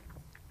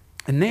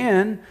 And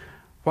then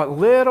what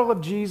little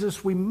of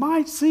Jesus we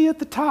might see at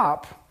the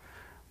top,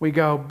 we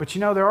go, but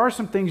you know, there are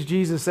some things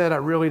Jesus said I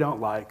really don't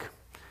like.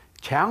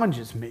 It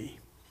challenges me.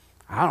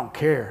 I don't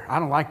care. I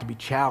don't like to be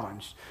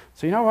challenged.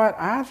 So you know what?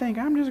 I think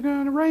I'm just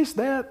going to erase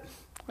that.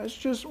 Let's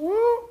just,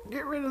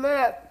 get rid of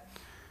that.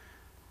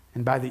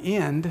 And by the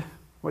end,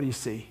 what do you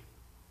see?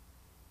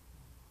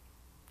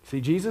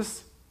 See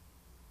Jesus?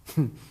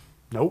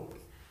 Nope.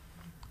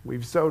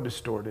 We've so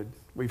distorted.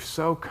 We've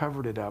so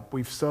covered it up.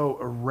 We've so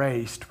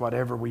erased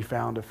whatever we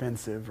found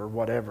offensive or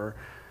whatever.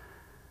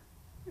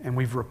 And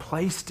we've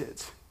replaced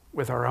it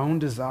with our own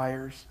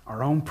desires,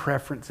 our own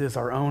preferences,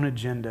 our own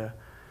agenda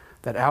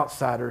that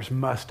outsiders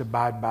must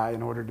abide by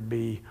in order to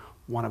be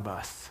one of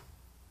us.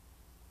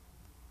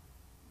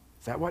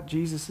 Is that what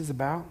Jesus is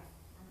about?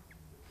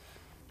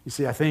 You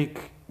see, I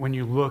think when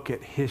you look at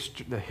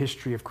the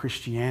history of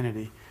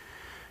Christianity,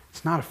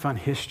 it's not a fun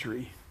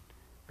history,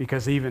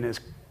 because even as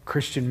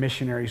Christian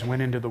missionaries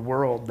went into the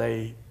world,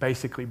 they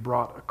basically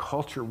brought a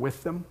culture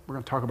with them. We're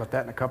going to talk about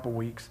that in a couple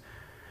weeks,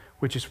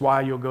 which is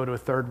why you'll go to a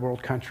third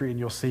world country and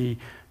you'll see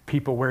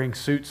people wearing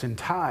suits and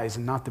ties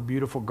and not the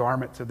beautiful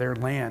garments of their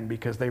land,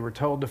 because they were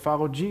told to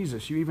follow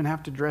Jesus. You even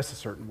have to dress a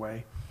certain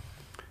way.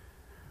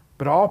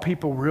 But all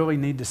people really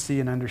need to see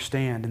and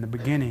understand in the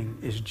beginning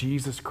is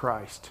Jesus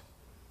Christ.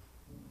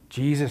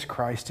 Jesus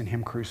Christ and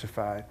him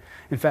crucified.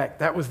 In fact,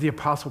 that was the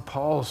Apostle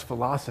Paul's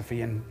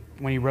philosophy and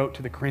when he wrote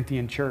to the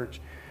Corinthian church.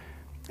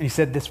 And he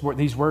said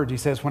these words. He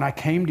says, when I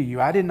came to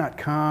you, I did not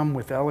come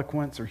with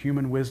eloquence or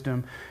human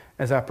wisdom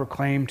as I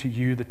proclaimed to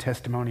you the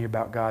testimony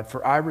about God.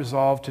 For I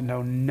resolved to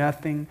know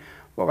nothing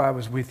while I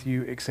was with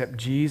you except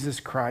Jesus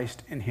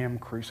Christ and him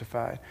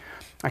crucified.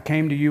 I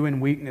came to you in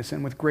weakness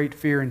and with great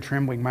fear and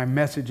trembling. My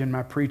message and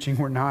my preaching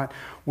were not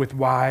with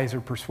wise or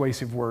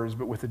persuasive words,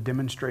 but with a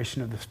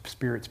demonstration of the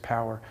Spirit's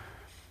power,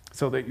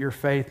 so that your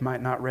faith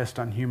might not rest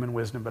on human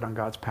wisdom, but on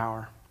God's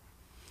power.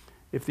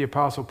 If the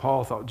Apostle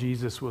Paul thought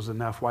Jesus was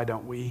enough, why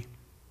don't we?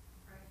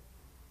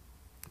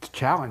 It's a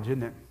challenge,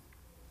 isn't it?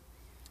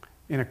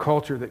 In a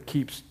culture that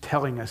keeps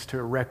telling us to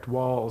erect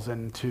walls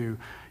and to,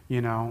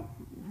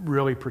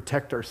 really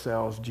protect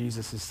ourselves,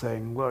 Jesus is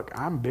saying, look,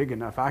 I'm big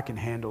enough. I can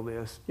handle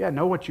this. Yeah,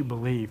 know what you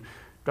believe.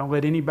 Don't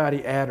let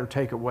anybody add or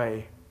take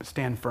away, but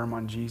stand firm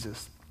on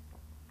Jesus.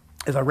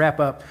 As I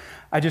wrap up,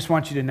 I just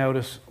want you to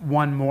notice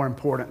one more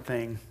important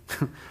thing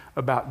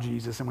about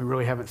Jesus, and we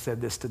really haven't said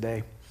this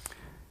today.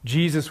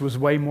 Jesus was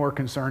way more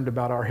concerned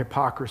about our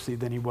hypocrisy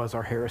than he was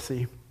our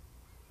heresy.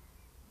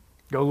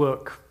 Go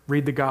look,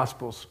 read the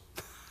Gospels.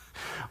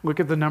 Look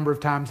at the number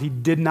of times he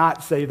did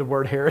not say the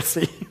word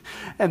heresy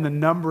and the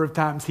number of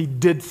times he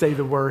did say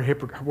the word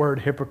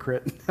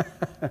hypocrite.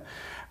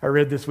 I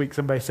read this week,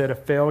 somebody said a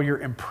failure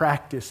in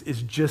practice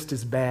is just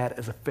as bad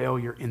as a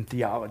failure in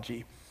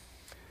theology.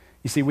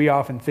 You see, we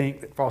often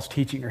think that false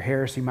teaching or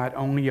heresy might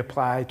only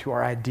apply to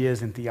our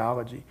ideas in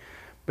theology,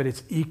 but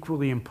it's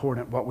equally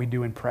important what we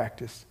do in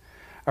practice.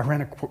 I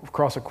ran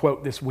across a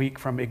quote this week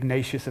from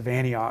Ignatius of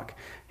Antioch.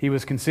 He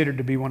was considered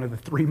to be one of the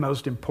three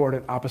most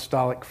important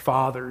apostolic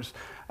fathers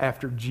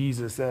after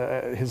Jesus,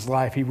 his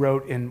life. He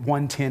wrote in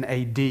 110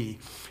 AD.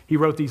 He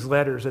wrote these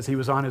letters as he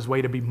was on his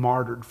way to be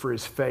martyred for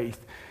his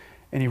faith.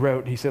 And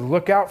he said,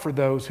 look out for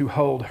those who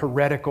hold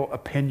heretical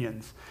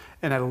opinions.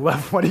 And I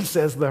love what he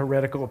says the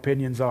heretical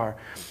opinions are.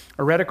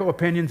 Heretical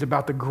opinions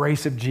about the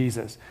grace of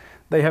Jesus.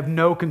 They have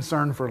no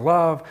concern for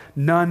love,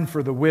 none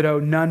for the widow,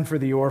 none for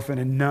the orphan,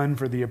 and none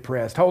for the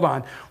oppressed. Hold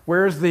on.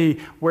 Where's the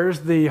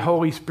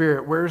Holy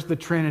Spirit? Where's the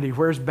Trinity?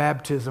 Where's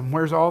baptism?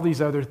 Where's all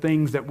these other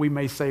things that we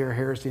may say are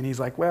heresy? And he's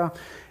like, well,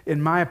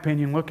 in my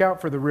opinion, look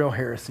out for the real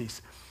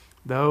heresies.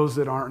 Those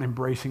that aren't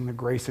embracing the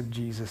grace of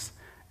Jesus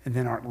and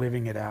then aren't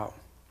living it out.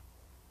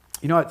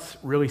 You know what's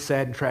really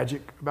sad and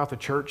tragic about the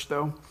church,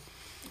 though?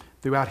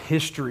 Throughout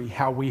history,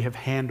 how we have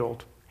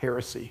handled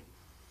heresy.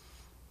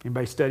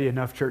 Anybody study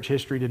enough church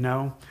history to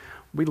know?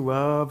 We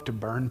love to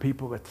burn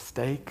people at the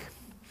stake.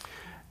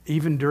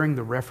 Even during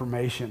the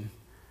Reformation.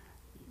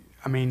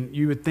 I mean,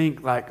 you would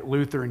think like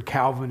Luther and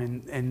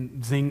Calvin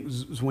and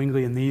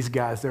Zwingli and these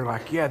guys, they're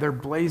like, yeah, they're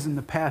blazing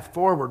the path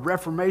forward.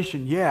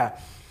 Reformation, yeah.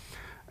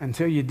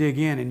 Until you dig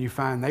in and you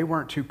find they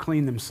weren't too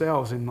clean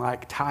themselves in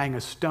like tying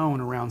a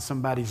stone around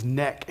somebody's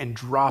neck and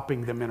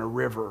dropping them in a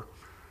river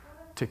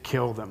to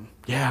kill them.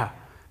 Yeah,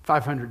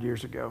 500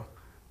 years ago.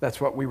 That's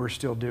what we were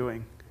still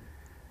doing.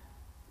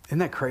 Isn't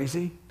that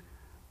crazy?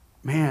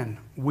 Man,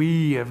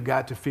 we have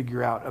got to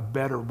figure out a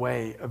better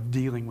way of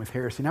dealing with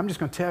heresy. And I'm just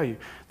going to tell you,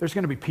 there's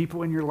going to be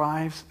people in your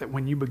lives that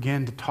when you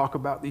begin to talk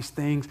about these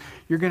things,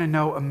 you're going to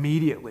know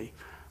immediately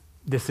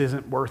this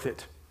isn't worth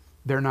it.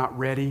 They're not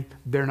ready.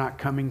 They're not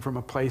coming from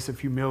a place of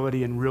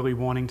humility and really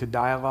wanting to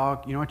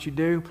dialogue. You know what you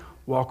do?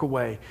 Walk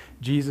away.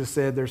 Jesus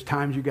said there's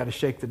times you got to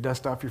shake the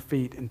dust off your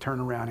feet and turn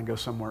around and go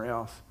somewhere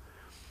else.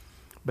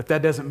 But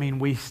that doesn't mean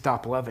we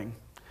stop loving.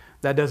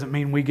 That doesn't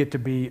mean we get to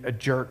be a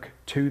jerk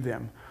to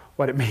them.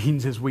 What it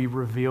means is we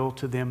reveal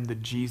to them the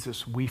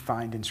Jesus we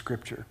find in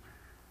Scripture.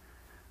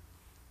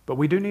 But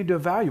we do need to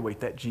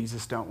evaluate that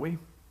Jesus, don't we?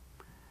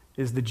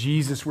 Is the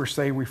Jesus we're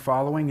saying we're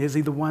following, is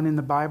he the one in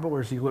the Bible,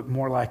 or does he look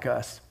more like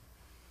us?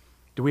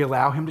 Do we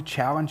allow him to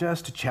challenge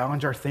us, to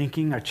challenge our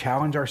thinking, to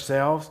challenge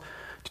ourselves,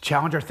 to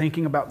challenge our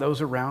thinking about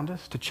those around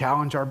us, to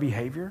challenge our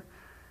behavior,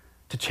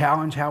 to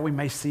challenge how we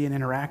may see and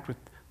interact with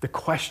the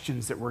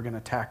questions that we're going to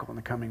tackle in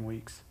the coming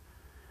weeks?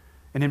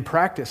 And in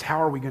practice,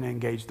 how are we going to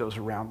engage those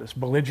around us?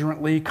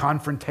 Belligerently,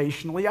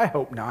 confrontationally? I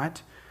hope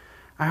not.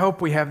 I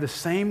hope we have the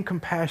same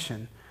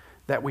compassion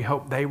that we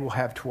hope they will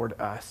have toward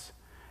us.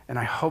 And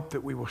I hope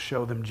that we will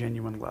show them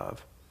genuine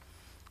love.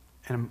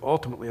 And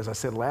ultimately, as I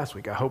said last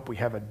week, I hope we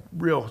have a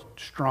real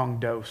strong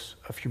dose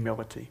of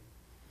humility.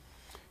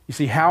 You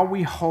see, how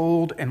we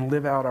hold and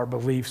live out our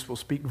beliefs will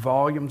speak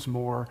volumes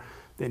more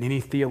than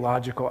any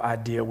theological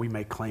idea we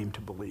may claim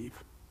to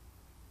believe.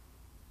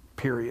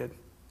 Period.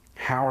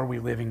 How are we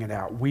living it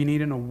out? We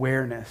need an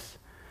awareness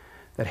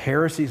that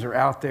heresies are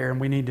out there and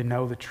we need to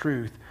know the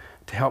truth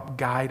to help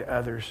guide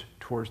others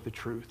towards the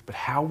truth. But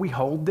how we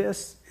hold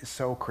this is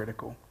so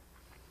critical.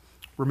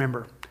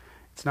 Remember,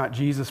 it's not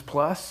Jesus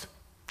plus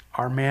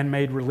our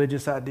man-made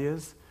religious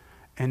ideas,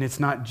 and it's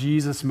not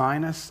Jesus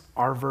minus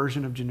our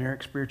version of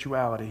generic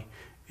spirituality.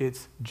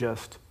 It's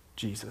just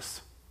Jesus.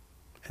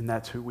 And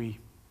that's who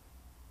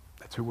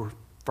we're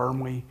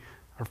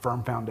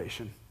firm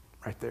foundation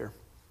right there.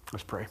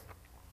 Let's pray.